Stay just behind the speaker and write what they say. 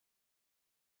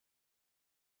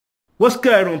What's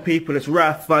going on, people? It's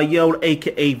Raphael,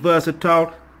 aka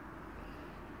Versatile.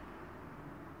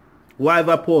 Why have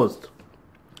I paused?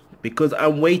 Because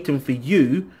I'm waiting for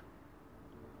you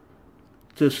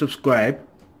to subscribe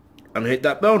and hit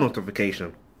that bell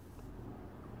notification.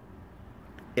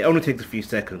 It only takes a few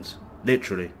seconds,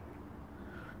 literally.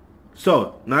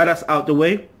 So, now that's out the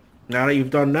way, now that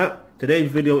you've done that, today's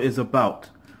video is about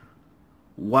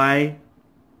why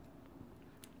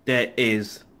there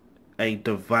is a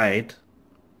divide,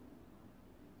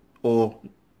 or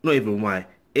not even why,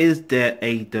 is there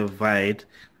a divide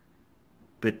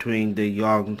between the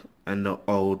young and the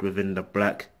old within the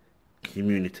black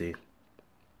community?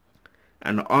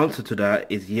 And the answer to that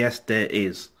is yes, there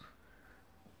is.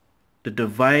 The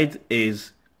divide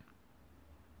is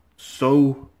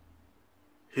so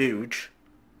huge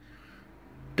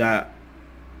that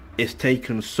it's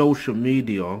taken social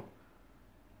media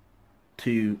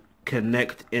to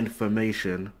connect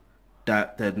information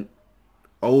that the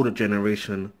older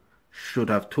generation should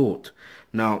have taught.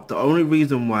 Now, the only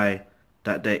reason why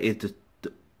that there is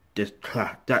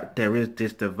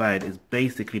this divide is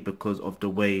basically because of the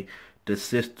way the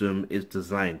system is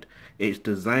designed. It's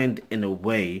designed in a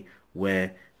way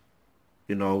where,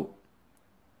 you know,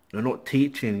 you're not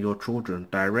teaching your children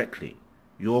directly.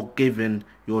 You're giving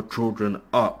your children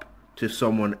up to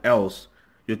someone else.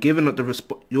 You're giving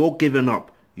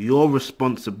up your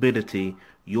responsibility,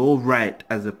 your right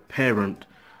as a parent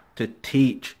to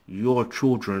teach your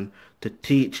children, to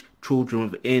teach children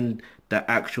within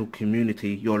the actual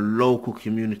community, your local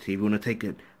community. If you want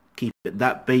to keep it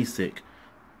that basic,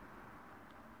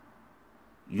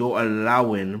 you're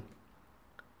allowing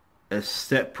a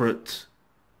separate,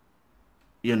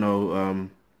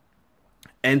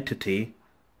 entity,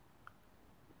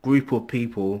 group of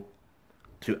people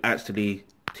to actually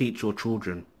teach your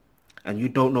children. And you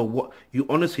don't know what, you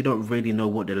honestly don't really know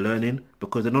what they're learning,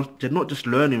 because they're not just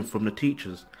learning from the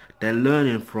teachers. They're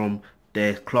learning from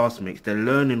their classmates. They're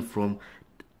learning from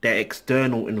their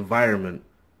external environment,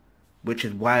 which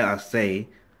is why I say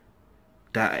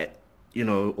that,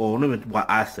 or not why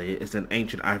I say it, it's an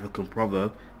ancient African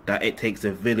proverb that it takes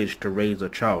a village to raise a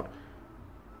child.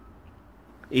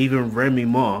 Even Remy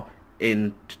Ma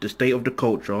in The State of the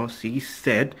Culture, she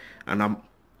said, and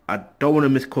I don't want to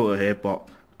misquote her here, but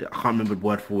I can't remember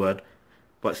word for word,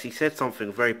 but she said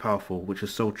something very powerful, which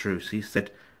is so true. She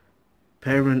said,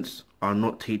 parents are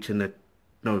not teaching the...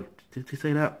 No, did she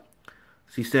say that?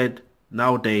 She said,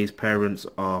 nowadays parents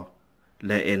are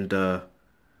letting the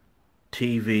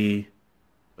TV,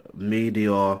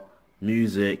 media,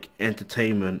 music,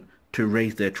 entertainment to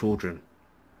raise their children.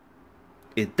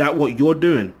 Is that what you're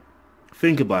doing?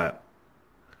 Think about it.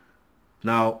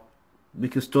 Now, we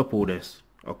can stop all this,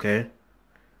 okay?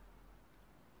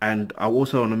 And I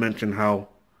also want to mention how,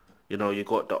 you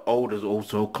got the elders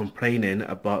also complaining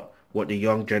about what the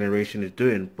young generation is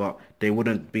doing, but they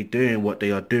wouldn't be doing what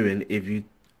they are doing if you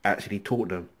actually taught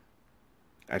them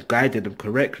and guided them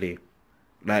correctly.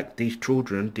 Like, these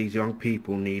children, these young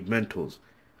people need mentors.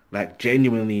 Like,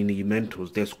 genuinely need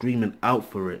mentors. They're screaming out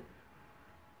for it.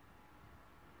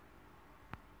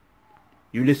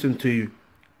 You listen to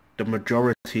the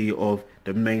majority of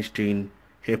the mainstream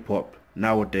hip-hop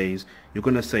nowadays, you're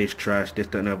going to say it's trash, this,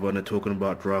 that, and other, and they're talking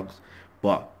about drugs,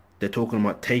 but they're talking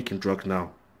about taking drugs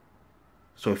now.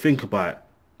 So think about it.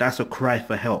 That's a cry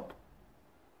for help.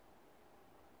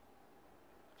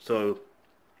 So,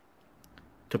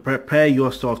 to prepare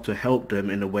yourself to help them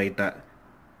in a way that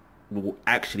will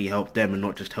actually help them and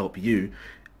not just help you,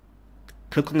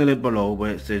 click on the link below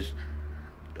where it says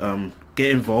get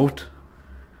involved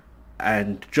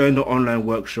and join the online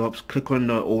workshops. Click on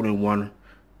the all-in-one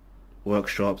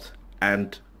workshops,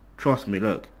 and trust me,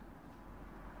 look,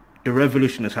 the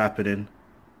revolution is happening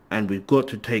and we've got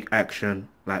to take action,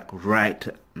 like, right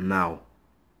now.